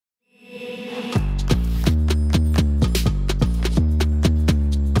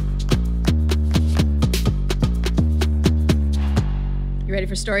Ready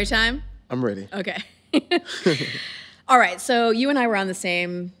for story time? I'm ready. Okay. All right, so you and I were on the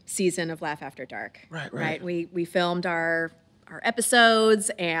same season of Laugh After Dark. Right. We filmed our episodes,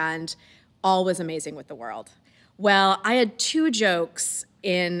 and all was amazing with the world. Well, I had 2 jokes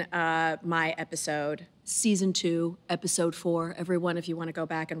in my episode, season 2, episode 4. Everyone, if you want to go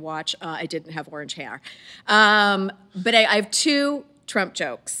back and watch, I didn't have orange hair. But I have 2 Trump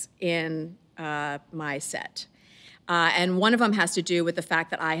jokes in my set. And one of them has to do with the fact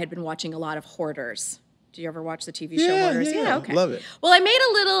that I had been watching a lot of Hoarders. Do you ever watch the TV show Hoarders? Yeah, Okay. love it. Well, I made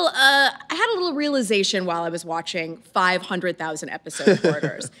a little, I had a little realization while I was watching 500,000 episode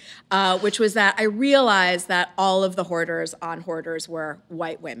Hoarders, which was that I realized that all of the hoarders on Hoarders were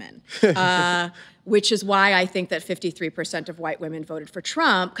white women, which is why I think that 53% of white women voted for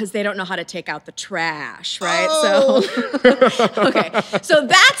Trump, because they don't know how to take out the trash, right? Oh. So, okay, so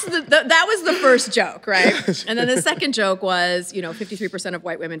that's that was the first joke, right? And then the second joke was, 53% of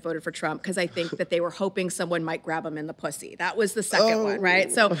white women voted for Trump because I think that they were hoping someone might grab them in the pussy. That was the second one,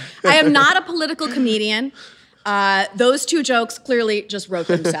 right? So I am not a political comedian. Those 2 jokes clearly just wrote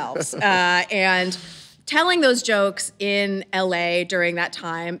themselves. And telling those jokes in LA during that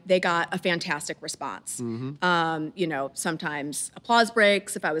time, they got a fantastic response. Sometimes applause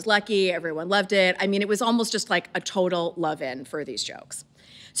breaks, if I was lucky, everyone loved it. I mean, it was almost just like a total love-in for these jokes.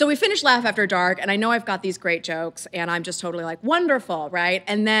 So we finished Laugh After Dark, and I know I've got these great jokes, and I'm just totally like, wonderful, right?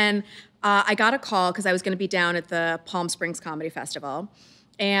 And then I got a call because I was going to be down at the Palm Springs Comedy Festival,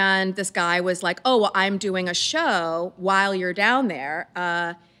 and this guy was like, oh, well, I'm doing a show while you're down there,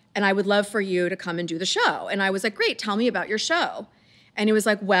 and I would love for you to come and do the show. And I was like, great, tell me about your show. And he was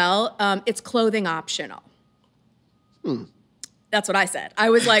like, well, it's clothing optional. That's what I said. I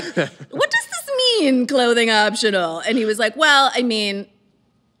was like, what does this mean, clothing optional? And he was like, well, I mean,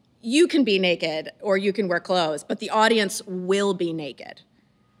 you can be naked or you can wear clothes, but the audience will be naked.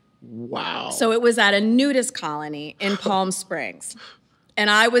 Wow. So it was at a nudist colony in Palm Springs. And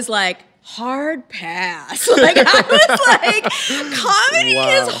I was like, hard pass. Like, I was like, comedy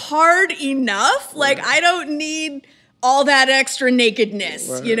is hard enough. Like, I don't need all that extra nakedness.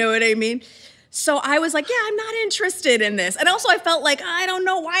 Right. You know what I mean? So I was like, yeah, I'm not interested in this. And also I felt like, I don't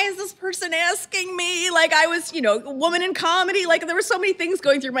know, why is this person asking me? Like, I was, a woman in comedy. Like, there were so many things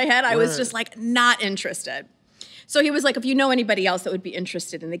going through my head. I was just like, not interested. So he was like, if you know anybody else that would be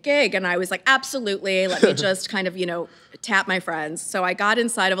interested in the gig. And I was like, absolutely. Let me just kind of, tap my friends. So I got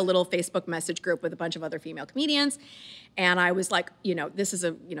inside of a little Facebook message group with a bunch of other female comedians. And I was like, this is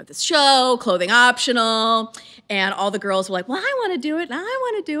this show, clothing optional. And all the girls were like, well, I want to do it, and I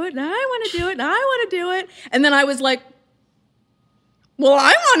want to do it, and I want to do it, and I want to do it. And then I was like, well,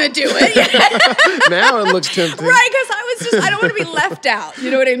 I want to do it. Now it looks tempting. Right, because I don't want to be left out.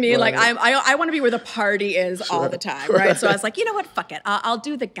 You know what I mean? Right. Like, I want to be where the party is all the time, right? So I was like, you know what, fuck it. I'll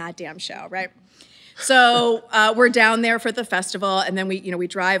do the goddamn show, right? So we're down there for the festival, and then we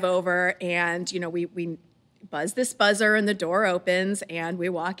drive over, and, we buzz this buzzer, and the door opens, and we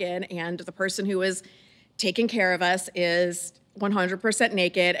walk in, and the person who is taking care of us is 100%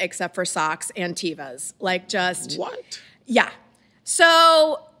 naked except for socks and Tevas. Like, just... What? Yeah.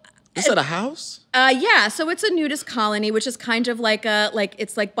 So... Is that a house? Yeah, so it's a nudist colony, which is kind of like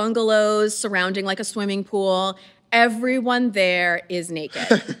it's like bungalows surrounding like a swimming pool. Everyone there is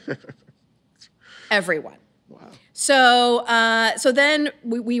naked. Everyone. Wow. So so then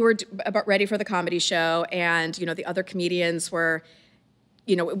we were about ready for the comedy show, and the other comedians were,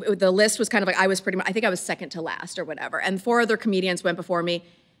 the list was kind of like, I think I was second to last or whatever, and 4 other comedians went before me.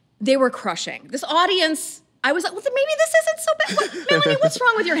 They were crushing. This audience, I was like, well, maybe this isn't so bad. Melanie, what's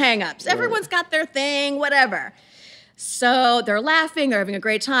wrong with your hang-ups? Everyone's got their thing, whatever. So they're laughing, they're having a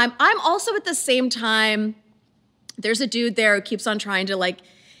great time. I'm also at the same time, there's a dude there who keeps on trying to like,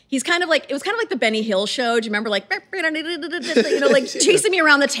 he's kind of like, it was kind of like the Benny Hill show. Do you remember, like, like chasing me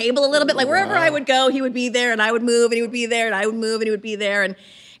around the table a little bit? Like, wherever I would go, he would be there, and I would move, and he would be there, and I would move, and he would be there. And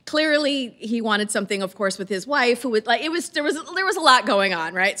clearly, he wanted something, of course, with his wife, who would, like, there was a lot going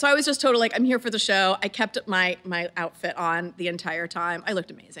on, right? So I was just totally like, I'm here for the show. I kept my outfit on the entire time. I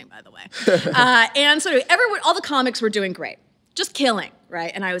looked amazing, by the way. And so anyway, all the comics were doing great, just killing,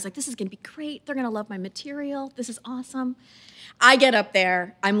 right? And I was like, this is going to be great. They're going to love my material. This is awesome. I get up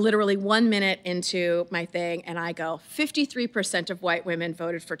there, I'm literally 1 minute into my thing, and I go, 53% of white women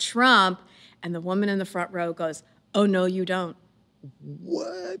voted for Trump, and the woman in the front row goes, oh, no, you don't.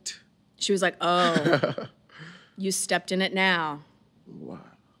 What? She was like, oh, you stepped in it now. Wow.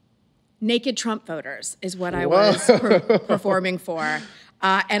 Naked Trump voters is what I was performing for.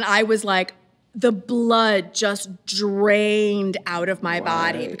 And I was like, the blood just drained out of my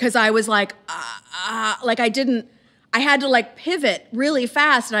body, because I was like I I had to like pivot really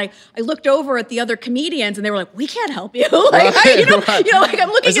fast, and I looked over at the other comedians, and they were like, "We can't help you." Like, like I'm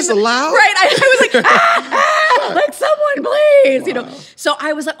looking. Is this allowed? Right. I was like, like someone please, So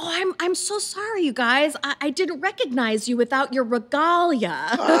I was like, "Oh, I'm so sorry, you guys. I didn't recognize you without your regalia."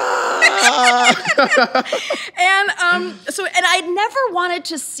 And I never wanted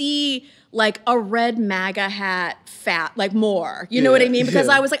to see like a red MAGA hat fat, like more, you know what I mean? Because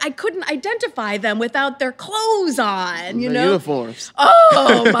I was like, I couldn't identify them without their clothes on, Their uniforms.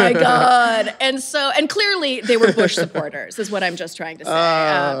 Oh my God. And clearly they were Bush supporters is what I'm just trying to say.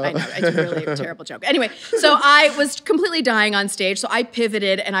 I know, I did a really terrible joke. Anyway, so I was completely dying on stage. So I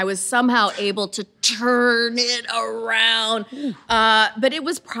pivoted and I was somehow able to turn it around. But it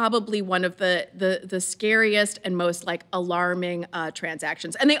was probably one of the scariest and most like alarming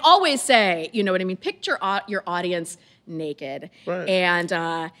transactions. And they always say, you know what I mean? Picture your audience naked. Right.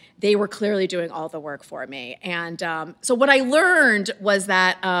 And they were clearly doing all the work for me. And so what I learned was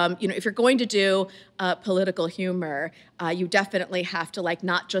that, if you're going to do political humor, you definitely have to like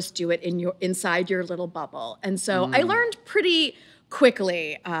not just do it inside your little bubble. And so I learned pretty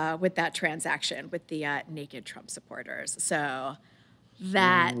quickly with that transaction with the naked Trump supporters. So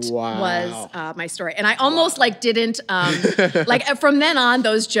that was my story. And I almost like didn't, like from then on,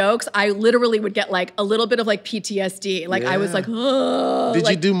 those jokes, I literally would get like a little bit of like PTSD. Like I was like, oh. Did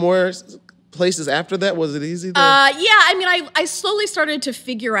you do more places after that? Was it easy? I mean, I slowly started to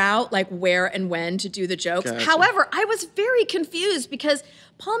figure out like where and when to do the jokes. Gotcha. However, I was very confused because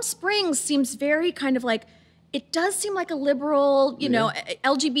Palm Springs seems very kind of like, it does seem like a liberal,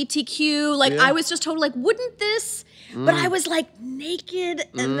 LGBTQ. Like I was just totally like, wouldn't this? But I was like naked,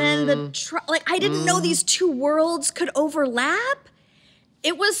 and then I didn't know these two worlds could overlap.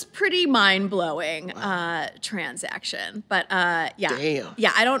 It was pretty mind-blowing transaction, but yeah, Damn.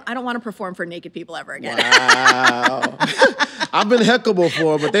 Yeah. I don't want to perform for naked people ever again. Wow. I've been heckled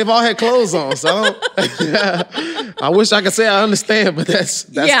before, but they've all had clothes on, so I wish I could say I understand, but that's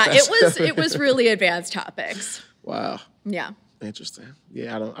it was really advanced topics. Wow. Yeah. Interesting.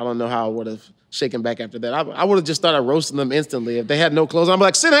 Yeah, I don't know how I would have shaken back after that. I would have just started roasting them instantly if they had no clothes on. I'm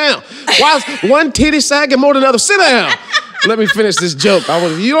like, sit down. Why is one titty sagging more than another? Sit down. Let me finish this joke.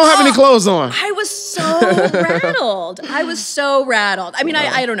 You don't have any clothes on. I was so rattled. I mean,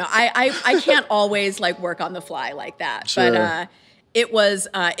 I don't know. I can't always like work on the fly like that. Sure. But it was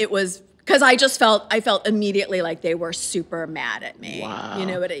because I felt immediately like they were super mad at me. Wow. You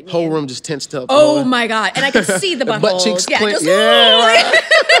know what I mean? Whole room just tensed up. Oh my God. And I could see the buttholes. Butt cheeks clenched.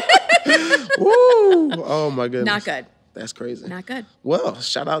 Woo. Oh my goodness. Not good. That's crazy. Not good. Well,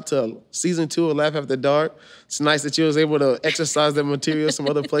 shout out to season 2 of Laugh After Dark. It's nice that you was able to exercise that material some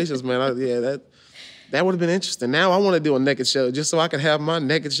other places, man. That would have been interesting. Now I want to do a naked show just so I can have my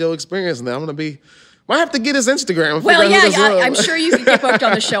naked show experience. Now I'm going to be... I have to get his Instagram. And well, yeah, I'm sure you could get booked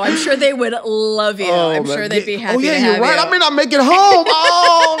on the show. I'm sure they would love you. I'm sure they'd be happy to have you. Oh, yeah, you're right. I may not make it home.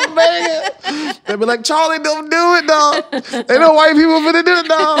 Oh, man. They'd be like, Charlie, don't do it, dog. They know white people finna do it,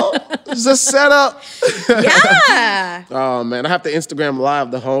 dog. It's a setup. Yeah. Oh, man. I have to Instagram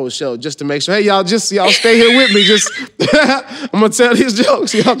live the whole show just to make sure. Hey, y'all stay here with me. Just I'm going to tell these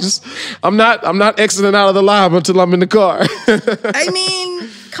jokes. I'm not exiting out of the live until I'm in the car. I mean,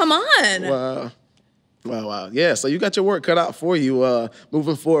 come on. Wow. Wow. Yeah, so you got your work cut out for you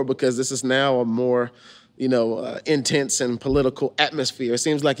moving forward because this is now a more, intense and political atmosphere. It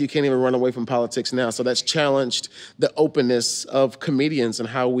seems like you can't even run away from politics now. So that's challenged the openness of comedians and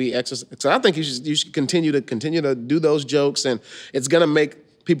how we exercise. So I think you should continue to do those jokes, and it's gonna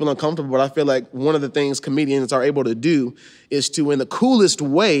make people uncomfortable. But I feel like one of the things comedians are able to do is to, in the coolest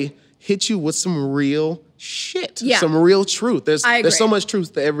way, hit you with some real shit, some real truth. There's so much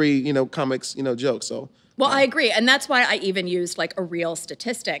truth to every comic's joke. So I agree, and that's why I even used like a real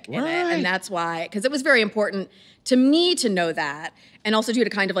statistic in it, and that's why because it was very important to me to know that, and also to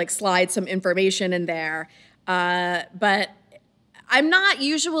kind of like slide some information in there. But I'm not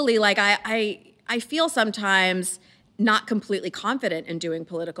usually like I feel sometimes not completely confident in doing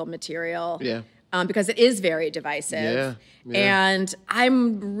political material. Yeah. Because it is very divisive. Yeah. And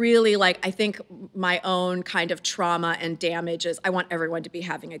I'm really like, I think my own kind of trauma and damage is I want everyone to be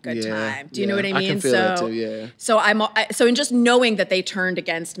having a good time. Do you know what I mean? I can feel that too, yeah. So in just knowing that they turned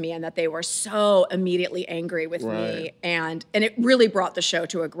against me and that they were so immediately angry with me, and it really brought the show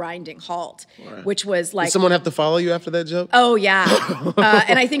to a grinding halt, which was like. Did someone have to follow you after that joke? Oh yeah.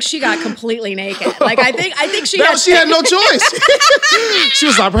 And I think she got completely naked. Like I think she had no choice. She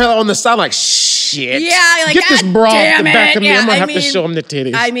was like on the side like, shit. Yeah, like get this bra off the back of me. I'm gonna have to show him the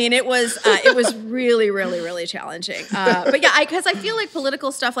titties. I mean, it was really, really, really challenging. But yeah, because I feel like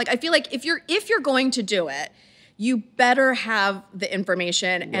political stuff. Like I feel like if you're going to do it, you better have the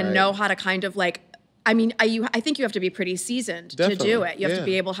information and know how to kind of like, I mean, I think you have to be pretty seasoned to do it. You have to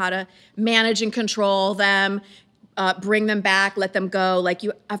be able how to manage and control them, bring them back, let them go. Like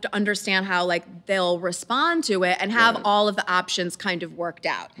you have to understand how like they'll respond to it and have all of the options kind of worked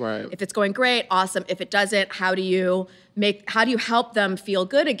out. Right. If it's going great, awesome. If it doesn't, how do you help them feel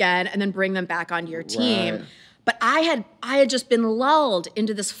good again and then bring them back onto your team? Right. But I had just been lulled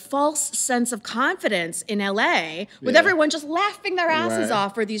into this false sense of confidence in LA with everyone just laughing their asses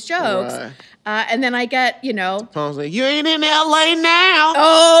off for these jokes. Right. And then I get, you know. Tom's like, you ain't in LA now.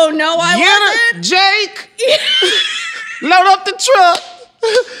 Oh, no, I wasn't. Jake. Load up the truck.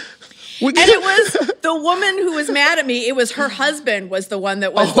 And it was the woman who was mad at me. It was her husband was the one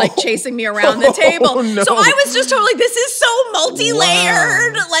that was like chasing me around the table. No. So I was just totally, this is so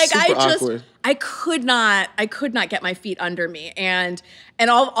multi-layered. Wow. Like Super awkward. I could not get my feet under me. And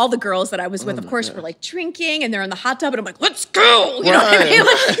all the girls that I was with, of course, were like drinking and they're in the hot tub and I'm like, let's go. You know what I mean?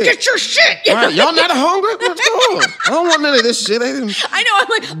 Like, get your shit. You know? Y'all not hungry? Let's go. I don't want none of this shit. They didn't I know. I'm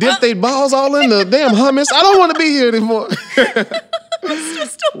like, dip their balls all in the damn hummus. I don't want to be here anymore. It's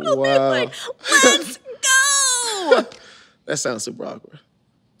just totally like, let's go. That sounds super awkward.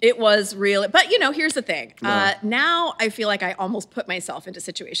 It was really, but you know, here's the thing. Now I feel like I almost put myself into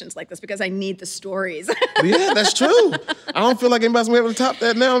situations like this because I need the stories. Yeah, that's true. I don't feel like anybody's gonna be able to top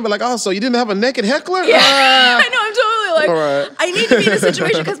that now and be like, oh, so you didn't have a naked heckler? Yeah, I know. I'm totally like, right. I need to be in a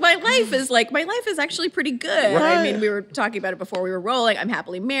situation because my life is actually pretty good. Right. I mean, we were talking about it before we were rolling. I'm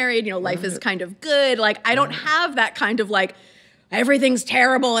happily married. You know, life is kind of good. Like, I don't have that kind of like, everything's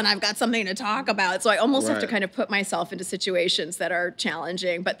terrible and I've got something to talk about. So I almost have to kind of put myself into situations that are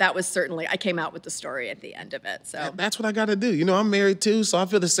challenging. But that was certainly, I came out with the story at the end of it. So that's what I got to do. You know, I'm married too, so I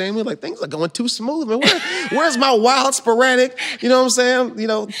feel the same way. Like, things are going too smooth. Man, where's my wild, sporadic, you know what I'm saying? You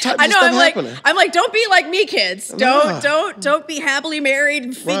know, type of stuff happening. I'm like, don't be like me, kids. Don't be happily married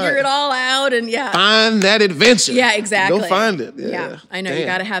and figure it all out. And find that adventure. Yeah, exactly. Go find it. Yeah, I know. Damn. You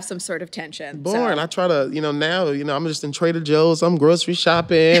got to have some sort of tension. Boring. So. I try to, now, I'm just in Trader Joe's. I'm grocery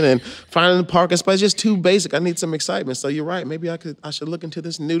shopping and finding the parking spot. It's just too basic. I need some excitement. So you're right. Maybe I should look into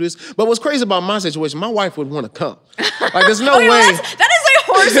this Nudist. But what's crazy about my situation, my wife would want to come. Like, there's no way. That is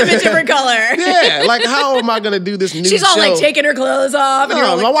a horse of a different color. Yeah. Like, how am I going to do this nude She's all show? like taking her clothes off.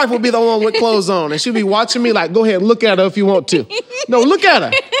 No, and my wife would be the one with clothes on. And she'd be watching me like, go ahead, look at her if you want to. No, look at her.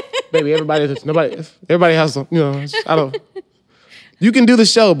 Baby, everybody has some, I don't. You can do the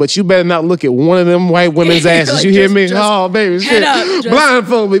show, but you better not look at one of them white women's asses. Like, you hear me? Oh, baby, shit.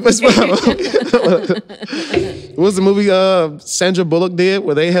 Blindfold me. What was the movie Sandra Bullock did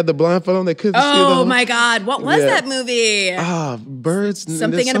where they had the blindfold on? They couldn't see them. Oh, my God. What was that movie? Birds.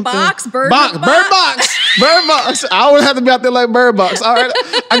 Something in a box? Bird Box. Bird Box. I would have to be out there like Bird Box. All right.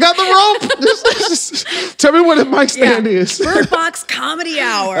 I got the rope. Tell me what the mic stand is. Bird Box Comedy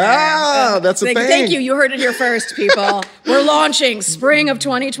Hour. That's a thing. Thank you. You heard it here first, people. We're launching spring of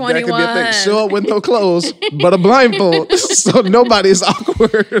 2021. That could be a thing. Show up with no clothes, but a blindfold, so nobody's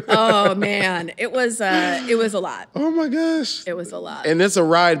awkward. Oh man, it was a lot. Oh my gosh, it was a lot. And it's a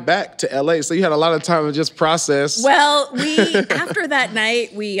ride back to LA, so you had a lot of time to just process. Well, after that night,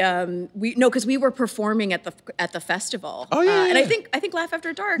 because we were performing at the festival. Oh yeah, and I think Laugh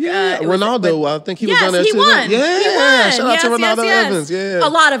After Dark. Yeah, Ronaldo. I think he was on there too. Won. Yeah, he won. Shout out to Ronaldo Evans. Yeah, a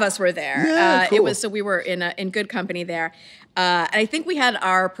lot of us were there. Yeah, cool. So we were in good company there. And I think we had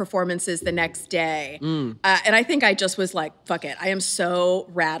our performances the next day. And I think I just was like, fuck it. I am so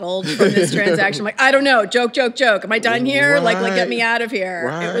rattled from this transaction. I'm like, I don't know. Joke. Am I done here? Right. Like, get me out of here.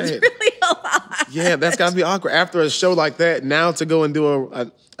 Right. It was really a lot. Yeah, that's got to be awkward. After a show like that, now to go and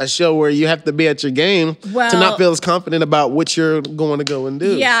do a show where you have to be at your game to not feel as confident about what you're going to go and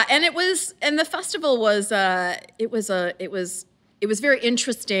do. Yeah, and the festival was, it was very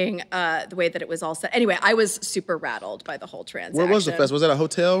interesting the way that it was all set. Anyway, I was super rattled by the whole transaction. Where was the festival? Was that a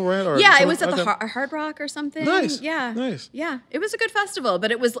hotel rent? Or it was at the Hard Rock or something. Nice. Yeah. Nice. Yeah. It was a good festival,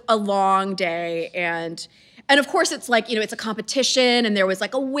 but it was a long day. And of course, it's like, it's a competition and there was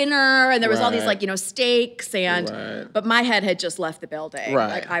like a winner and there was all these like, stakes. But my head had just left the building. Right.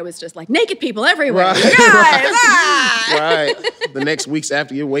 Like I was just like, naked people everywhere. Right. Guys, Right. The next weeks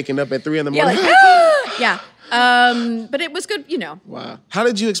after you're waking up at 3 a.m. Yeah, yeah. But it was good, Wow. How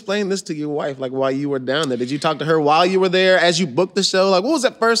did you explain this to your wife, like while you were down there? Did you talk to her while you were there as you booked the show? Like, what was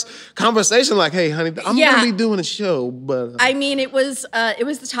that first conversation like? Hey, honey, I'm going to be doing a show, but... I mean, it was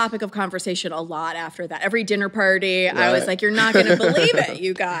the topic of conversation a lot after that. Every dinner party, I was like, you're not going to believe it,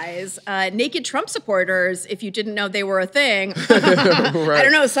 you guys. Naked Trump supporters, if you didn't know they were a thing, I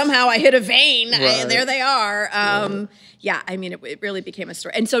don't know, somehow I hit a vein. There they are. Yeah, I mean, it really became a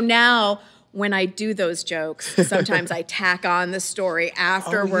story. And so now... when I do those jokes, sometimes I tack on the story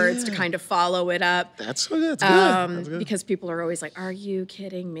afterwards to kind of follow it up. That's good. That's good. Because people are always like, are you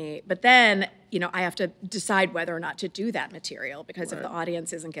kidding me? But then, you know, I have to decide whether or not to do that material because if the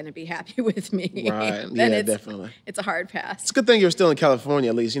audience isn't going to be happy with me, then definitely. It's a hard pass. It's a good thing you're still in California,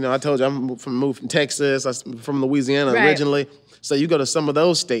 at least. You know, I told you I'm moved from Texas. I'm from Louisiana originally. So you go to some of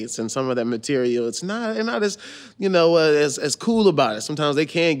those states and some of that material, it's not as, you know, as cool about it. Sometimes they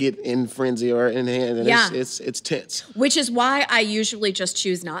can get in frenzy or in hand, and it's tense. Which is why I usually just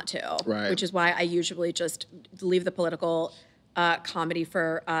choose not to. Right. Which is why I usually just leave the political comedy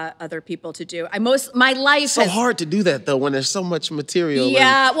for other people to do. My life so hard to do that though when there's so much material.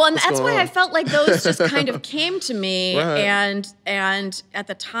 Yeah, well, and that's why I felt like those just kind of came to me, Right. and at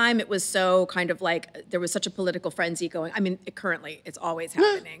the time it was so kind of like there was such a political frenzy going. I mean, currently it's always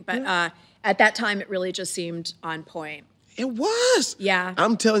happening, but at that time it really just seemed on point. It was. Yeah.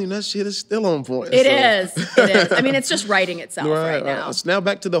 I'm telling you, that shit is still on point. It is. I mean, it's just writing itself right now. So now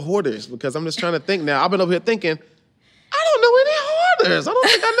back to the hoarders, because I'm just trying to think now. I've been over here thinking, I don't know any hoarders. I don't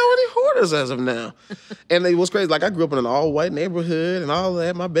think I know any hoarders as of now. And it was crazy. Like, I grew up in an all-white neighborhood and all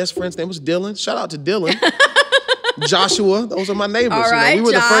that. My best friend's name was Dylan. Shout out to Dylan. Joshua, those are my neighbors. All right, we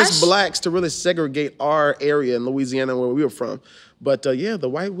were Josh. the first blacks to really segregate our area in Louisiana where we were from. But yeah, the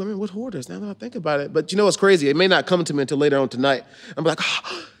white women with hoarders, now that I think about it. But you know what's crazy? It may not come to me until later on tonight. I'm like,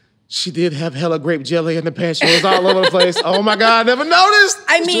 oh, she did have hella grape jelly in the past. She was all over the place. Oh my God, I never noticed.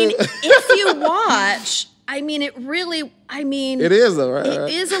 I mean, if you watch, I mean, it is though, right? It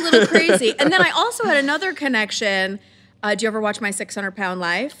is a little crazy. And then I also had another connection. Do you ever watch My 600-Pound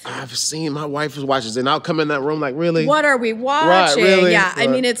Life? I've seen, my wife watches it, and I'll come in that room like, really? What are we watching? Right, really? Yeah, Right.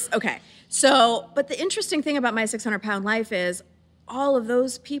 I mean, it's, okay. So, but the interesting thing about My 600-Pound Life is all of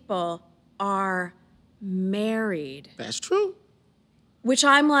those people are married. That's true. Which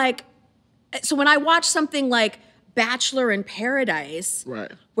I'm like, so when I watch something like Bachelor in Paradise,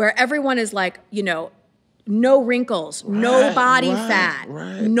 Right. where everyone is like, you know, no wrinkles, no body fat,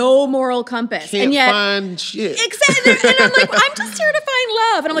 no moral compass. Can't and yet, find shit. Exactly. And I'm like, I'm just here to find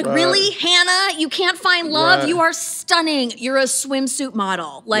love. And I'm like, really, Hannah? You can't find love? Right. You are stunning. You're a swimsuit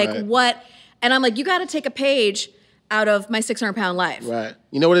model. Like, what? And I'm like, you got to take a page out of My 600-Pound Life. Right.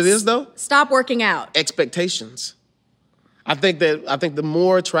 You know what it is, though? Stop working out. Expectations. I think the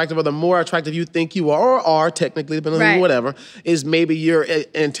more attractive or the more attractive you think you are, or are technically, depending on whatever, is maybe you're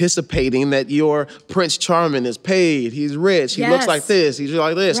anticipating that your Prince Charming is paid, he's rich, he looks like this, he's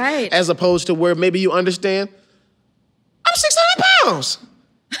like this. Right. As opposed to where maybe you understand, I'm 600 pounds.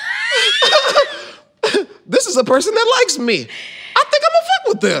 This is a person that likes me. I think I'm gonna fuck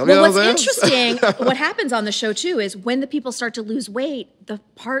with them. Well, you know what's interesting, what happens on the show too, is when the people start to lose weight, the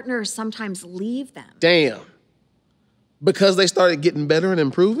partners sometimes leave them. Damn. Because they started getting better and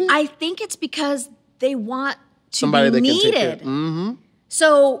improving? I think it's because they want to Somebody be that can take needed. care. Mm-hmm.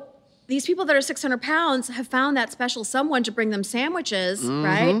 So these people that are 600 pounds have found that special someone to bring them sandwiches,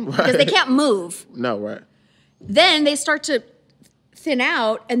 right? Because they can't move. No, right. Then they start to thin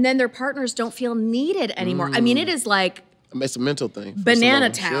out, and then their partners don't feel needed anymore. I mean, it is like It's a mental thing. Banana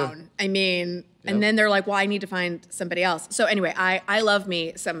Town. I mean, and then they're like, well, I need to find somebody else. So anyway, I love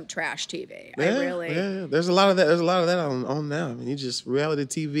me some trash TV. Yeah. There's a lot of that. There's a lot of that on now. I mean, you just reality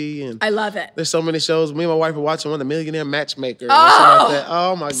TV and I love it. There's so many shows. Me and my wife were watching one, The Millionaire Matchmaker. Like that.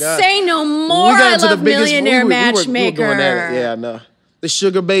 Oh my God. Say no more. I love Millionaire Matchmaker. We were going at it. Yeah, I know. The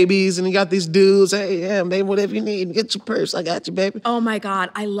sugar babies, and you got these dudes. Hey, yeah, baby, whatever you need, get your purse. I got you, baby. Oh my God,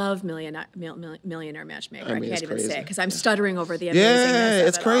 I love Millionaire Matchmaker. I can't even say it because I'm stuttering over the amazingness. Yeah,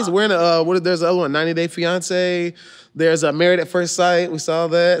 it's crazy. All. We're in there's the other one, 90 Day Fiance. There's Married at First Sight. We saw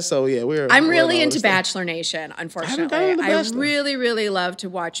that. So yeah, I'm really into Bachelor Nation. Unfortunately, I really, really love to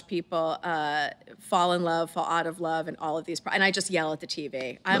watch people fall in love, fall out of love, and all of these. And I just yell at the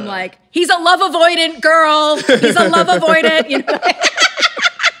TV. I'm like, he's a love avoidant girl. He's a love avoidant. You know.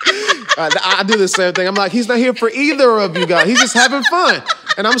 I do the same thing. I'm like, he's not here for either of you guys. He's just having fun.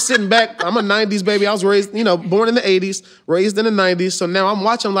 And I'm sitting back. I'm a 90s baby. I was raised, born in the 80s, raised in the 90s. So now I'm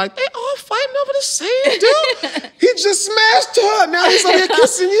watching like, they all fighting over the same dude. He just smashed her. Now he's over here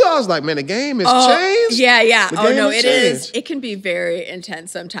kissing you. I was like, man, the game has changed. Yeah. Oh, no, it is. It can be very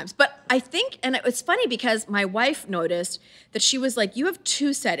intense sometimes. But I think, and it's funny because my wife noticed that she was like, you have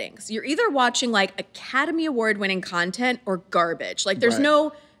two settings. You're either watching like Academy Award winning content or garbage. Like there's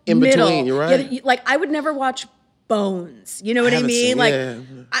no in middle. between, you're right. Like I would never watch bones. You know what I haven't mean? seen- Like, yeah.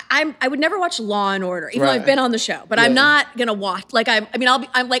 I would never watch Law and Order, even though Right. I've been on the show. But I'm not gonna watch. Like, I'm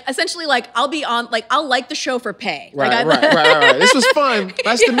like essentially like I'll be on. Like, I'll like the show for pay. Right, like, right. This was fun.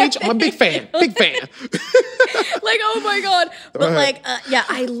 Nice to meet you. I'm a big fan. Big fan. Like, oh my God. But Right. like, yeah,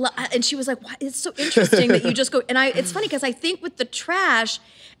 and she was like, "What? It's so interesting that you just go." And it's funny because I think with the trash,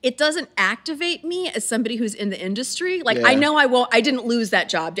 it doesn't activate me as somebody who's in the industry. Like, I Yeah. know I didn't lose that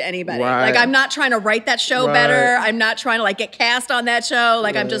job to anybody. Right. Like, I'm not trying to write that show Right. better. I'm not trying to like get cast on that show.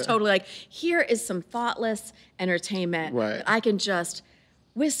 Like, I'm just totally like, here is some thoughtless entertainment Right. that I can just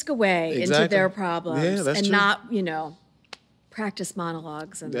whisk away into Exactly. their problems Yeah, that's and true. not, practice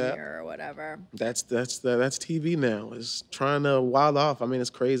monologues in there or whatever. That's TV now. It's trying to wild off. I mean, it's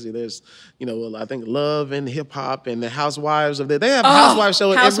crazy. There's, I think Love and Hip Hop and the Housewives of they have a Housewives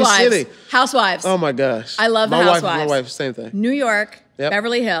show in every city. Housewives. Oh my gosh. I love the my Housewives. My wife, same thing. New York, Yep.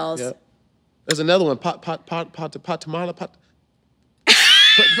 Beverly Hills. Yep. There's another one.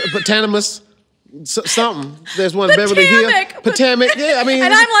 Potanamus. Something. There's one in Beverly Hills. Potomac. Yeah, I mean,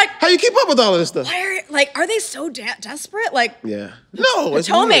 And I'm like, how you keep up with all of this stuff? Are they so desperate? Like, Yeah. No, it's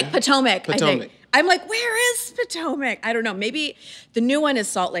Potomac, weird. Potomac, I Potomac. think. I'm like, where is Potomac? I don't know. Maybe the new one is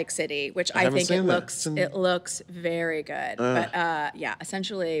Salt Lake City, which I haven't think seen that. it looks very good. But yeah,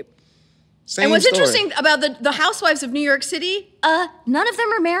 essentially. Same And what's story. interesting about the Housewives of New York City, none of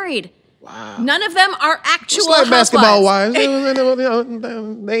them are married. Wow. None of them are actual It's like housewives. basketball wives.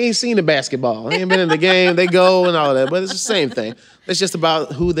 They ain't seen the basketball. They ain't been in the game. They go and all that. But it's the same thing. It's just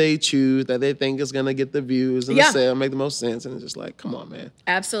about who they choose that they think is going to get the views and the sale, make the most sense. And it's just like, come on, man.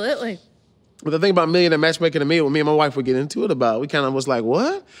 Absolutely. But the thing about Millionaire Matchmaking to me, when me and my wife would get into it about, we kind of was like,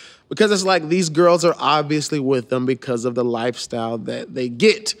 what? Because it's like these girls are obviously with them because of the lifestyle that they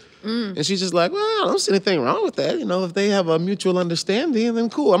get. And she's just like, well, I don't see anything wrong with that. If they have a mutual understanding, then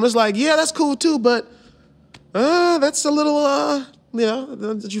cool. I'm just like, yeah, that's cool too, but that's a little,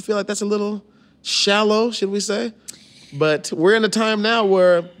 did you feel like that's a little shallow, should we say? But we're in a time now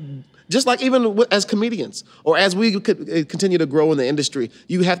where, just like even as comedians, or as we continue to grow in the industry,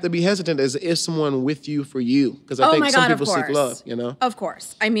 you have to be hesitant as if someone with you for you. Because I think some people seek love, Of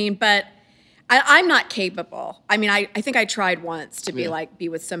course. I mean, but I'm not capable. I mean, I think I tried once to be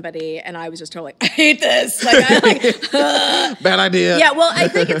with somebody, and I was just totally like, I hate this. Bad idea. Yeah, well, I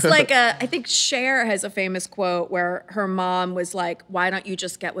think it's like I think Cher has a famous quote where her mom was like, why don't you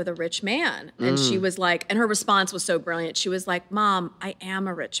just get with a rich man? And she was like, and her response was so brilliant. She was like, Mom, I am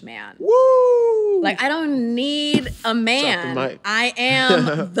a rich man. Woo! Like, I don't need a man. I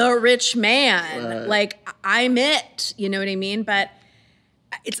am the rich man. Right. Like, I'm it. You know what I mean? But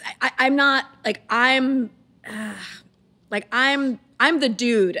I'm not like I'm the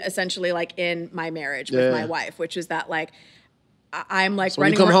dude essentially, like in my marriage with my wife, which is that like I'm like So when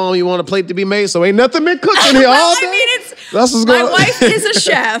running. you come home, you want a plate to be made, so ain't nothing been cooking here all day. I mean, That's what's my going on. wife is a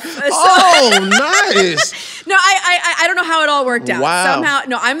chef. So. Oh, nice. No, I don't know how it all worked out. Wow. Somehow,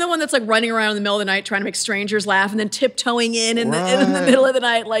 no, I'm the one that's like running around in the middle of the night trying to make strangers laugh and then tiptoeing in the middle of the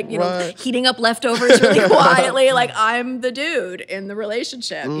night, like, heating up leftovers really quietly. Like, I'm the dude in the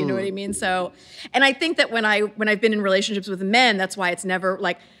relationship. You know what I mean? So, and I think that when I've been in relationships with men, that's why it's never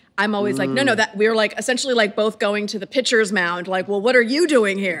like, I'm always like, no, that we're like essentially like both going to the pitcher's mound. Like, well, what are you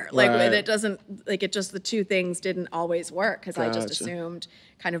doing here? Like, it doesn't, like, it just, the two things didn't always work because I just assumed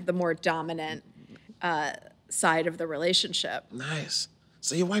kind of the more dominant side of the relationship. Nice.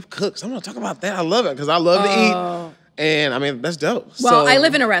 So your wife cooks. I'm going to talk about that. I love it because I love to eat. And I mean, that's dope. Well, I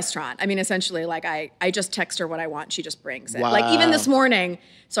live in a restaurant. I mean, essentially, like I just text her what I want. She just brings it. Wow. Like even this morning,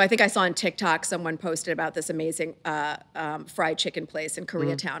 so I think I saw on TikTok, someone posted about this amazing fried chicken place in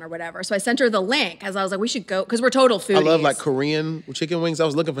Koreatown or whatever. So I sent her the link as I was like, we should go, because we're total foodies. I love like Korean chicken wings. I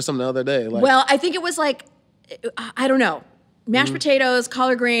was looking for some the other day. Like, well, I think it was like, I don't know, mashed potatoes,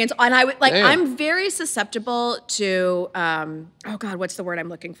 collard greens. And I would like, I'm very susceptible to, oh God, what's the word I'm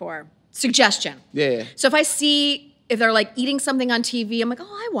looking for? Suggestion. Yeah. So if they're like eating something on TV, I'm like, oh,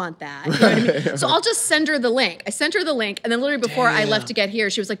 I want that. You know what I mean? So I'll just send her the link. I sent her the link, and then literally before I left to get here,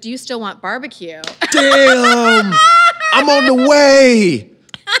 she was like, do you still want barbecue? Damn! I'm on the way.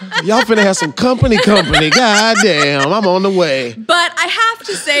 Y'all finna have some company. God damn, I'm on the way. But I have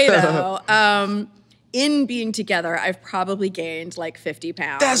to say, though, in being together, I've probably gained like 50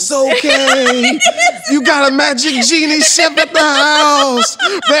 pounds. That's okay. You got a magic genie chef at the house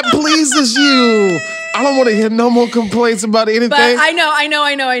that pleases you. I don't want to hear no more complaints about anything. But I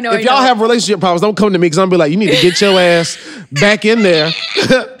know. If y'all have relationship problems, don't come to me because I'm gonna be like, you need to get your ass back in there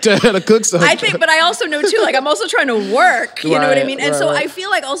to cook something. I think, but I also know too, like I'm also trying to work, you know what I mean? And so right. I feel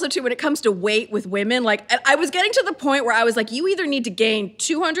like also too, when it comes to weight with women, like I was getting to the point where I was like, you either need to gain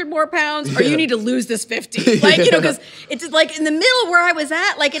 200 more pounds or you need to lose this 50. Like, you know, because it's like in the middle where I was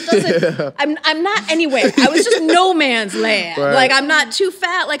at, like it doesn't, I'm not anywhere. I was just no man's land. Right. Like I'm not too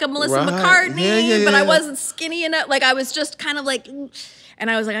fat like a Melissa McCartney, but I yeah. wasn't skinny enough. Like I was just kind of like, and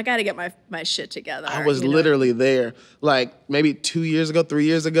I was like, I got to get my shit together. I was literally there like maybe 2 years ago, 3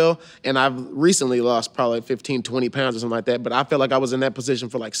 years ago. And I've recently lost probably 15, 20 pounds or something like that. But I felt like I was in that position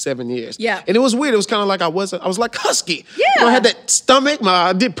for like 7 years. Yeah. And it was weird. It was kind of like I was like husky. Yeah. You know, I had that stomach.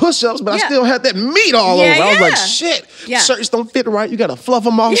 I did push-ups, but I still had that meat all over. I was like, shit. Yeah. Shirts don't fit right. You got to fluff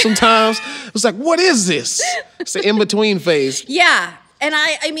them off sometimes. It was like, what is this? It's an in-between phase. Yeah. And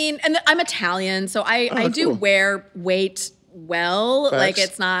I mean, and I'm Italian, so I do cool. wear weight well. Facts. Like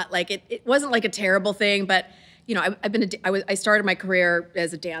it's not like it wasn't like a terrible thing, but you know, I started my career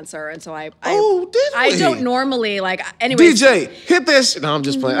as a dancer, and so I don't normally like anyway. DJ, hit this. No, I'm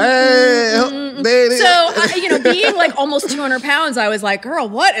just playing. Hey, so you know, being like almost 200 pounds, I was like, girl,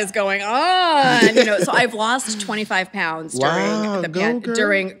 what is going on? You know, so I've lost 25 pounds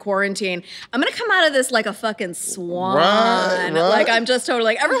during quarantine. I'm gonna come out of this like a fucking swan. Right. Like I'm just totally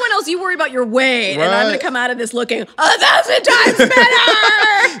like everyone else. You worry about your weight, and I'm gonna come out of this looking 1,000 times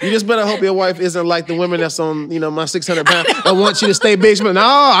better. You just better hope your wife isn't like the women that's on, you know, my 600 pounds. I want you to stay big. But no,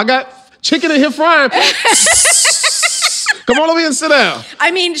 I got chicken in here frying. Come on over here and sit down.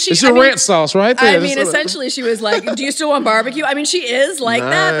 I mean, it's your ranch sauce right there. I mean, essentially, she was like, "Do you still want barbecue?" I mean, she is like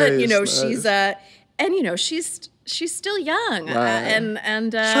that, but you know, she's and you know, she's still young, and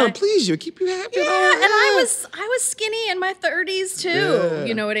trying to please you, keep you happy. Yeah, and I was skinny in my 30s too. Yeah.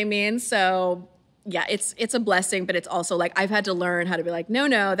 You know what I mean? So yeah, it's a blessing, but it's also like I've had to learn how to be like,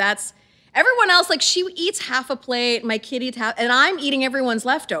 no, that's. Everyone else, like she eats half a plate, my kid eats half, and I'm eating everyone's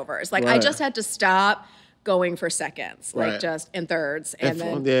leftovers. Like I just had to stop going for seconds, like just in thirds, and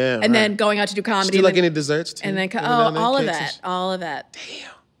then going out to do comedy. Do you like any desserts too? And then all of it.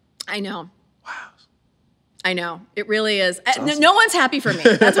 Damn. I know. Wow. I know. It really is. Awesome. No one's happy for me.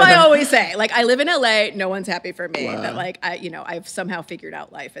 That's why I always say, like, I live in LA, no one's happy for me. Wow. But like, I've somehow figured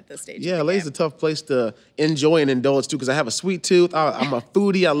out life at this stage. Yeah, LA is a tough place to enjoy and indulge too, because I have a sweet tooth. I'm a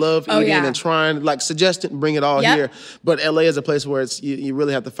foodie. I love eating and trying, like, suggest it and bring it all here. But LA is a place where you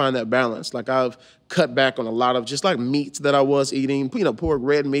really have to find that balance. Like, I've cut back on a lot of just like meats that I was eating, you know, pork,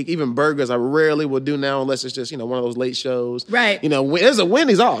 red meat, even burgers I rarely will do now unless it's just, you know, one of those late shows. Right. You know, there's a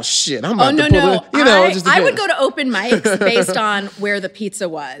Wendy's, oh shit, I'm about to pull it. You know, I would go to open mics based on where the pizza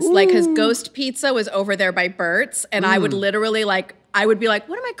was. Ooh. Like, because Ghost Pizza was over there by Burt's, and I would literally like, I would be like,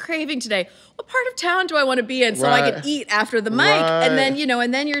 what am I craving today? What part of town do I want to be in so I could eat after the mic? And then, you know,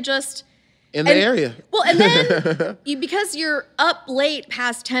 and then you're just... in the area. Well, and then because you're up late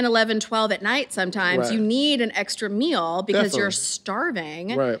past 10, 11, 12 at night sometimes, you need an extra meal because you're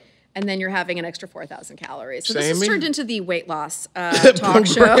starving. Right. And then you're having an extra 4,000 calories. So this has turned into the weight loss talk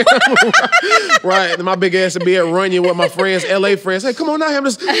show. Right. And my big ass would be at Runyon with my friends, LA friends. Hey, come on out here. I'm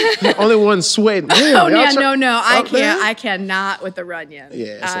just only one sweating. Man, no. I can't. I cannot with the Runyon.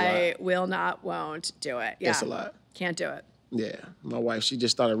 Yeah, I will not, won't do it. Yeah. It's a lot. Can't do it. Yeah, my wife, she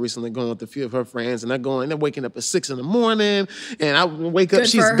just started recently going with a few of her friends, and they're waking up at 6 in the morning, and I wake up,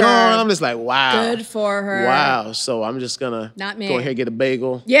 she's gone. I'm just like, wow. Good for her. Wow. So I'm just gonna go ahead and get a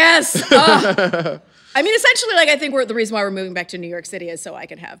bagel. Yes. I mean, essentially, like, I think the reason why we're moving back to New York City is so I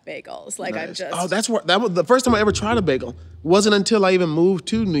can have bagels. Like, I'm just... Oh, that was the first time I ever tried a bagel. Wasn't until I even moved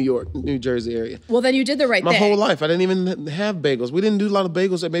to New York, New Jersey area. Well, then you did the right thing. My whole life, I didn't even have bagels. We didn't do a lot of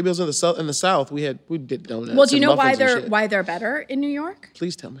bagels. Maybe it was in the South. We did donuts. Well, do you know why they're better in New York?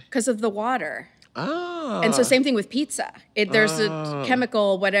 Please tell me. Because of the water. Ah. And so same thing with pizza. There's a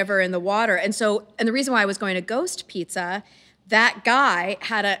chemical whatever in the water. And the reason why I was going to Ghost Pizza, that guy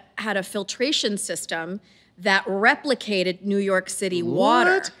had a filtration system that replicated New York City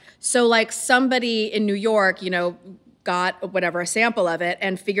water. So like somebody in New York, you know, got a sample of it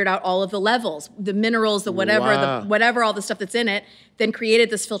and figured out all of the levels, the minerals, the whatever, all the stuff that's in it, then created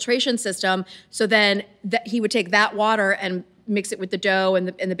this filtration system. So then he would take that water and mix it with the dough and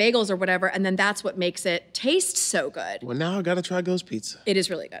the bagels or whatever, and then that's what makes it taste so good. Well, now I gotta try Ghost Pizza. It is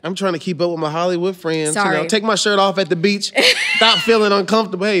really good. I'm trying to keep up with my Hollywood friends. Sorry. You know, take my shirt off at the beach, stop feeling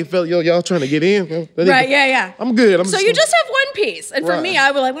uncomfortable. Hey, y'all trying to get in? Right, yeah. I'm good. You just have one piece. And for me,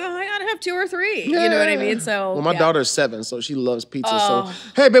 I was like, well, I gotta have 2 or 3. Yeah. You know what I mean? So well, my daughter's 7, so she loves pizza. So,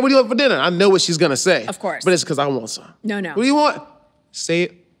 hey, babe, what do you want for dinner? I know what she's gonna say. Of course. But it's because I want some. No. What do you want? Say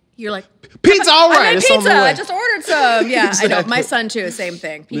it. You're like, pizza, all right. I made It's on the pizza. way. I just ordered some. Yeah, Exactly. I know. My son too. Same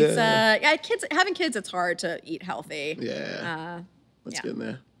thing. Pizza. Yeah. Kids. Having kids, it's hard to eat healthy. Yeah. Let's yeah. get in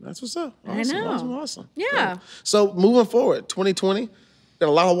there. That's what's up. I Awesome, know. awesome. Yeah. Cool. So moving forward, 2020, got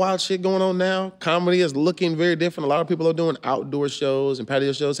a lot of wild shit going on now. Comedy is looking very different. A lot of people are doing outdoor shows and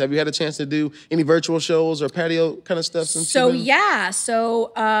patio shows. Have you had a chance to do any virtual shows or patio kind of stuff since So you've been- yeah.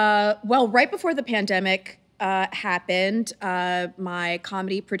 So well, right before the pandemic happened, my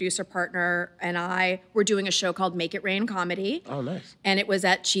comedy producer partner and I were doing a show called Make It Rain Comedy. Oh, nice. And it was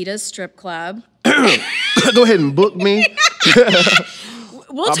at Cheetah's Strip Club. Go ahead and book me.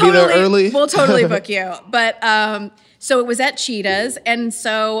 We'll I'll be there early. We'll totally book you. But so it was at Cheetah's, and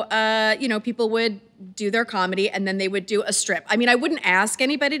so you know, people would do their comedy, and then they would do a strip. I mean, I wouldn't ask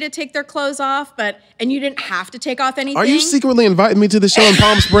anybody to take their clothes oop, and you didn't have to take off anything. Are you secretly inviting me to the show in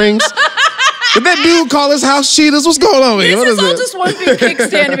Palm Springs? Did that dude call his house Cheetahs? What's going on here? This What is all it? just one big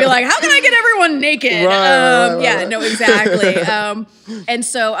kickstand to be like, how can I get everyone naked? Right, Yeah, no, exactly. And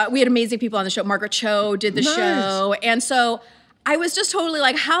so we had amazing people on the show. Margaret Cho did the show. And so I was just totally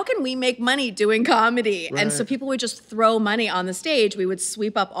like, how can we make money doing comedy? Right. And so people would just throw money on the stage. We would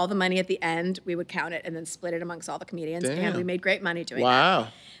sweep up all the money at the end. We would count it and then split it amongst all the comedians. Damn. And we made great money doing it. Wow.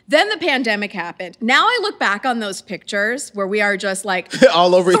 Then the pandemic happened. Now I look back on those pictures where we are just like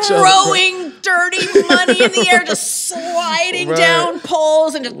All over each other. throwing dirty money in the air, just sliding Right. down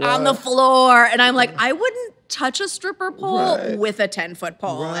poles and just on the Right. floor. And I'm like, I wouldn't touch a stripper pole Right. with a 10-foot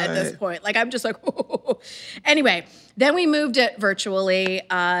pole at this Right. point. Like, I'm just like, Anyway, then we moved it virtually.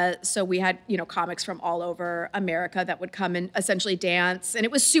 So we had, you know, comics from all over America that would come and essentially dance. And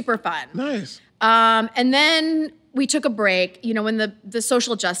it was super fun. Nice. And then we took a break, you know, when the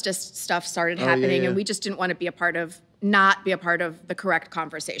social justice stuff started happening, yeah. and we just didn't want to not be a part of the correct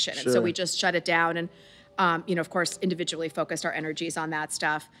conversation. And so Sure. we just shut it down and, you know, of course, individually focused our energies on that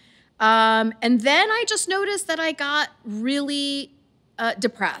stuff. And then I just noticed that I got really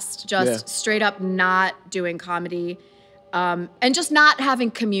depressed, just straight up not doing comedy, and just not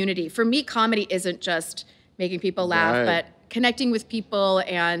having community. For me, comedy isn't just making people laugh, Right. but connecting with people,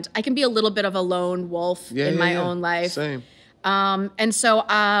 and I can be a little bit of a lone wolf in my own life. Same. And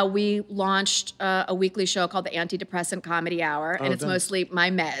so we launched a weekly show called the Antidepressant Comedy Hour, and it's mostly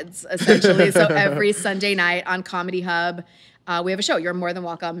my meds, essentially. So every Sunday night on Comedy Hub, we have a show. You're more than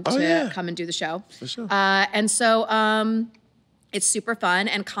welcome to come and do the show. For sure. And so it's super fun,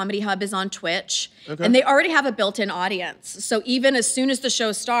 and Comedy Hub is on Twitch, and they already have a built-in audience. So even as soon as the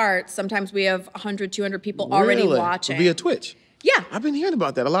show starts, sometimes we have 100, 200 people already Really? watching. Via Twitch. Yeah. I've been hearing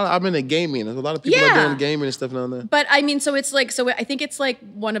about that. I've been in gaming. There's a lot of people are doing gaming and stuff down there. But I mean, so it's like, so I think it's like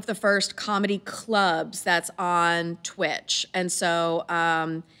one of the first comedy clubs that's on Twitch. And so,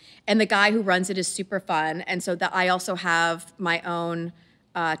 and the guy who runs it is super fun. And so I also have my own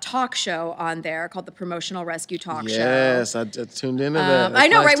talk show on there called the Promotional Rescue Talk Show. Yes, I tuned into that. I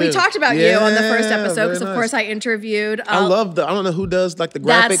know, That's right? nice We too. talked about you on the first Yeah, episode very because, of nice. course, I interviewed. I love I don't know who does like the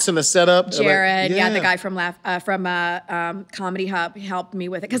graphics and the setup. Jared, Like, the guy from Comedy Hub helped me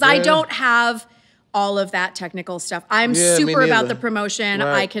with it because I don't have all of that technical stuff. I'm Yeah, me super about neither. the promotion.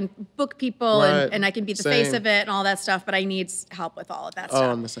 Right. I can book people Right. and I can be the face Same. of it and all that stuff, but I need help with all of that Oh, stuff.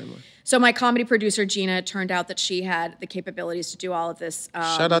 I'm the same way. So my comedy producer, Gina, it turned out that she had the capabilities to do all of this.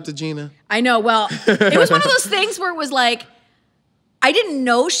 Shout out to Gina. I know. Well, it was one of those things where it was like, I didn't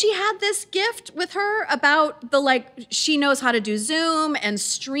know she had this gift with her about she knows how to do Zoom and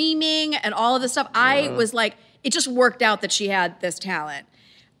streaming and all of this stuff. I was like, it just worked out that she had this talent.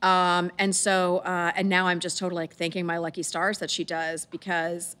 And so, and now I'm just totally like thanking my lucky stars that she does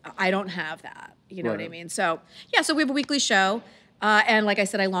because I don't have that. You know what I mean? So yeah, so we have a weekly show. And like I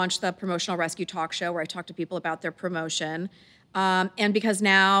said, I launched the Promotional Rescue Talk Show where I talk to people about their promotion. And because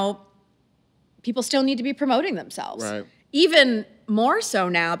now people still need to be promoting themselves. Right. Even more so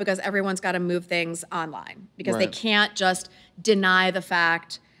now because everyone's got to move things online because they can't just deny the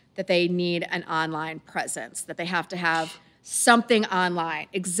fact that they need an online presence, that they have to have something online,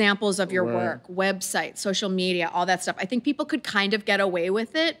 examples of your work, website, social media, all that stuff. I think people could kind of get away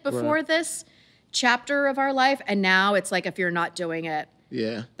with it before this chapter of our life. And now it's like, if you're not doing it,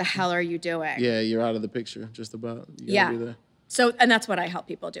 the hell are you doing? Yeah, you're out of the picture, just about. You gotta be there. So, and that's what I help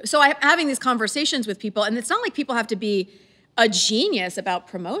people do. So I'm having these conversations with people, and it's not like people have to be a genius about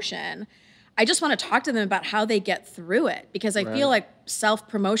promotion. I just want to talk to them about how they get through it because I feel like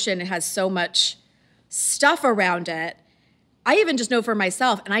self-promotion has so much stuff around it. I even just know for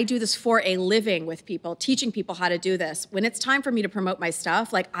myself, and I do this for a living with people, teaching people how to do this. When it's time for me to promote my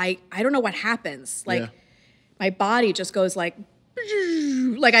stuff, like I don't know what happens. Like my body just goes like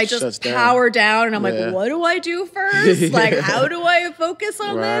like I just power down and I'm like, what do I do first? Like, how do I focus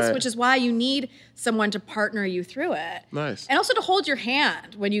on this? Which is why you need someone to partner you through it. Nice. And also to hold your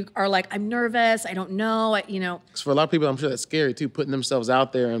hand when you are like, I'm nervous, I don't know, Because for a lot of people, I'm sure that's scary too, putting themselves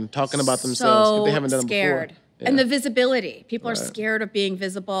out there and talking about themselves if they haven't done it before. Yeah. And the visibility. People are scared of being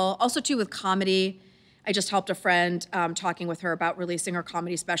visible. Also too with comedy. I just helped a friend talking with her about releasing her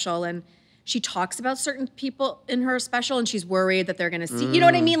comedy special, and she talks about certain people in her special and she's worried that they're going to see, you know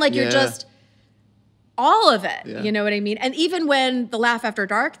what I mean? Like you're just all of it, you know what I mean? And even when the Laugh After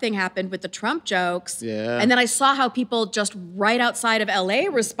Dark thing happened with the Trump jokes, and then I saw how people just right outside of LA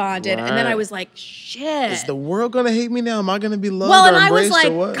responded, and then I was like, shit. Is the world going to hate me now? Am I going to be loved and or I was embraced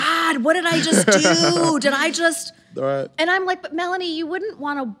like, or what? God, what did I just do? Did I just... Right. And I'm like, but Melanie, you wouldn't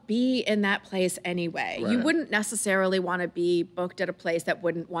want to be in that place anyway. You wouldn't necessarily want to be booked at a place that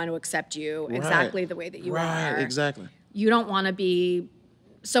wouldn't want to accept you exactly the way that you are. Right, exactly. You don't want to be,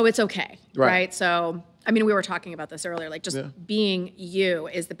 so it's okay, right? So, I mean, we were talking about this earlier, like just being you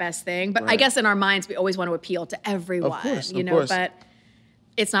is the best thing. But I guess in our minds, we always want to appeal to everyone, of course. But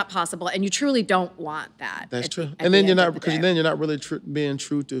it's not possible, and you truly don't want that. That's true. And then you're not, because then you're not really being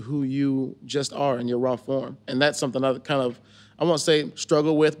true to who you just are in your raw form. And that's something I kind of, I won't say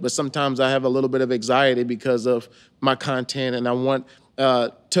struggle with, but sometimes I have a little bit of anxiety because of my content, and I want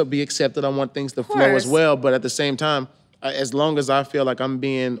to be accepted. I want things to flow as well. But at the same time, as long as I feel like I'm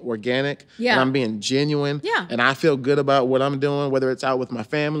being organic and I'm being genuine and I feel good about what I'm doing, whether it's out with my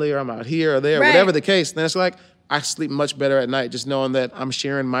family or I'm out here or there, whatever the case, then it's like, I sleep much better at night just knowing that I'm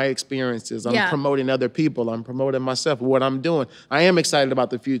sharing my experiences. I'm promoting other people. I'm promoting myself, what I'm doing. I am excited about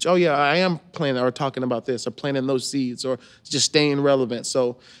the future. Oh, yeah, I am planning or talking about this or planting those seeds or just staying relevant.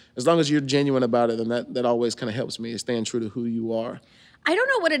 So as long as you're genuine about it, then that always kind of helps me, staying true to who you are. I don't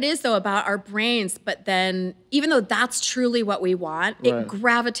know what it is, though, about our brains, but then even though that's truly what we want, it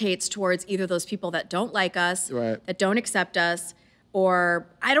gravitates towards either those people that don't like us, that don't accept us, or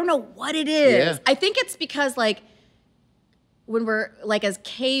I don't know what it is. I think it's because like when we're like as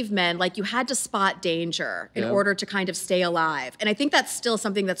cavemen, like you had to spot danger in order to kind of stay alive. And I think that's still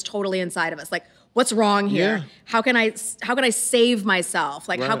something that's totally inside of us. Like, what's wrong here? How can I save myself?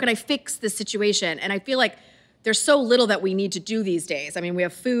 Like, how can I fix this situation? And I feel like there's so little that we need to do these days. I mean, we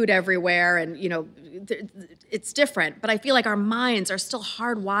have food everywhere and, it's different. But I feel like our minds are still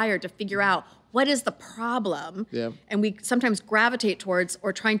hardwired to figure out what is the problem? And we sometimes gravitate towards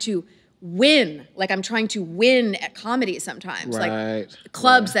or trying to win. Like I'm trying to win at comedy sometimes. Like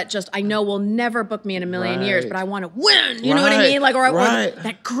clubs that just I know will never book me in a million years, but I want to win. You know what I mean? Like or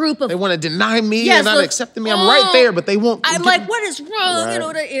that group of they want to deny me and not accepting me. I'm right there, but they won't. I'm like, what is wrong? You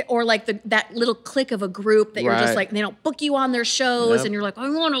know, or like that little clique of a group that you're just like they don't book you on their shows, and you're like, I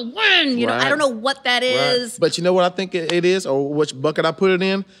want to win. You know, I don't know what that is. But you know what I think it is, or which bucket I put it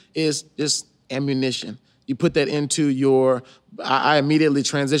in is just ammunition. You put that into your, I immediately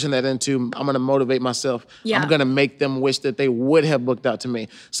transition that into, I'm going to motivate myself. I'm going to make them wish that they would have booked out to me.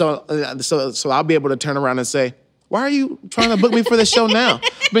 So I'll be able to turn around and say, why are you trying to book me for this show now?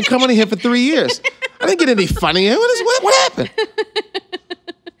 I've been coming in here for 3 years. I didn't get any funny. What happened?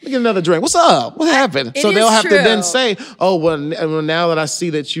 Let me get another drink. What's up? What happened? So they'll have to then say, oh, well, now that I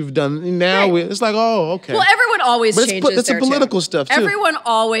see that you've done, it's like, oh, okay. Well, everyone always changes their tune. It's a political stuff, too. Everyone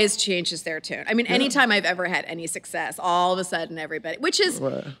always changes their tune. I mean, anytime I've ever had any success, all of a sudden everybody, which is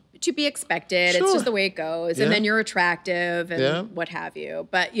to be expected. It's just the way it goes. And then you're attractive and what have you.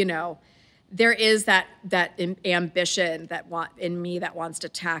 But, there is that ambition in me that wants to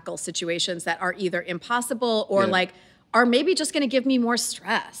tackle situations that are either impossible or are maybe just going to give me more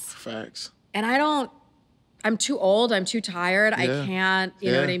stress. Facts. And I'm too old. I'm too tired. I can't,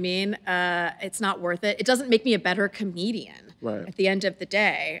 you know what I mean? It's not worth it. It doesn't make me a better comedian. Right. At the end of the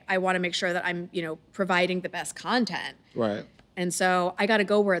day, I want to make sure that I'm, providing the best content. Right. And so I got to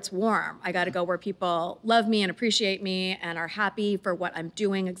go where it's warm. I got to go where people love me and appreciate me and are happy for what I'm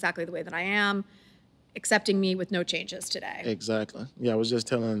doing exactly the way that I am, accepting me with no changes today. Exactly. Yeah, I was just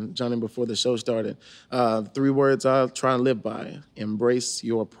telling Johnny before the show started, 3 words I try and live by: embrace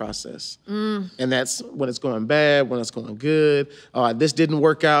your process. And that's when it's going bad, when it's going good. This didn't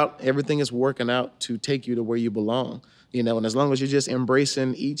work out. Everything is working out to take you to where you belong. And as long as you're just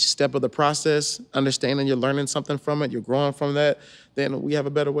embracing each step of the process, understanding you're learning something from it, you're growing from that, then we have a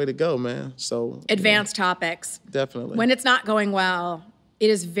better way to go, man. So advanced topics. Definitely. When it's not going well, it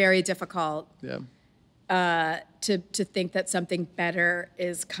is very difficult. To think that something better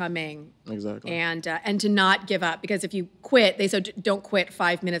is coming. Exactly. And to not give up, because if you quit, they said don't quit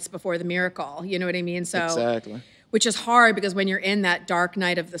 5 minutes before the miracle. You know what I mean? So exactly. Which is hard because when you're in that dark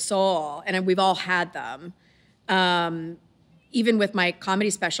night of the soul, and we've all had them, even with my comedy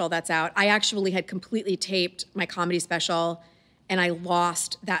special that's out, I actually had completely taped my comedy special and I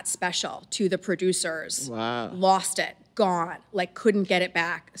lost that special to the producers. Wow. Lost it, gone, like couldn't get it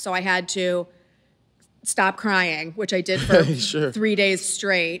back. So I had to stop crying, which I did for Sure. 3 days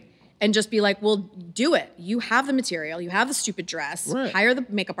straight, and just be like, well, do it. You have the material, you have the stupid dress, Right. hire the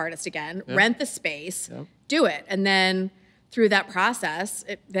makeup artist again, rent the space, do it. And then through that process,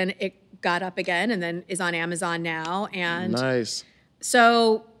 it got up again and then is on Amazon now. And Nice.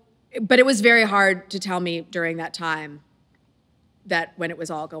 so, but it was very hard to tell me during that time that when it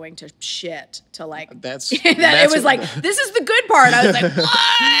was all going to shit, to like, That's it was like, this is the good part. I was like,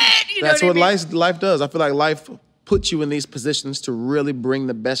 what? You know That's what I mean? life does. I feel like life puts you in these positions to really bring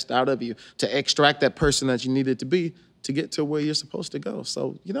the best out of you, to extract that person that you needed to be to get to where you're supposed to go.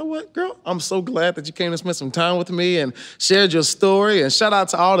 So, you know what, girl? I'm so glad that you came to spend some time with me and shared your story. And shout out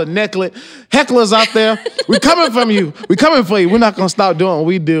to all the hecklers out there. We're coming from you. We're coming for you. We're not going to stop doing what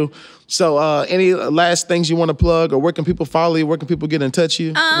we do. So any last things you want to plug, or where can people follow you? Where can people get in touch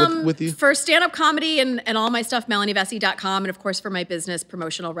with you? For stand-up comedy and all my stuff, melanievesey.com, and of course for my business,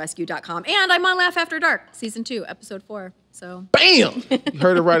 promotionalrescue.com. And I'm on Laugh After Dark, season 2, episode 4. So bam! You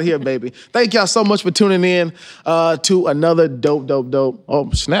heard it right here, baby. Thank y'all so much for tuning in to another dope,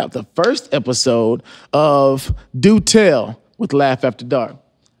 oh snap, the first episode of Do Tell with Laugh After Dark.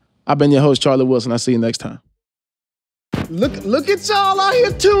 I've been your host, Charlie Wilson. I'll see you next time. Look at y'all out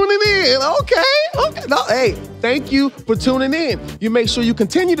here tuning in. Okay. No, hey, thank you for tuning in. You make sure you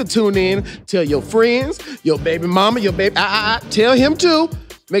continue to tune in. Tell your friends, your baby mama, your baby, tell him too.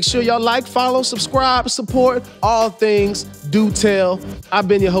 Make sure y'all like, follow, subscribe, support, all things Do Tell. I've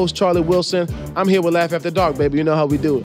been your host, Charlie Wilson. I'm here with Laugh After Dark, baby. You know how we do it.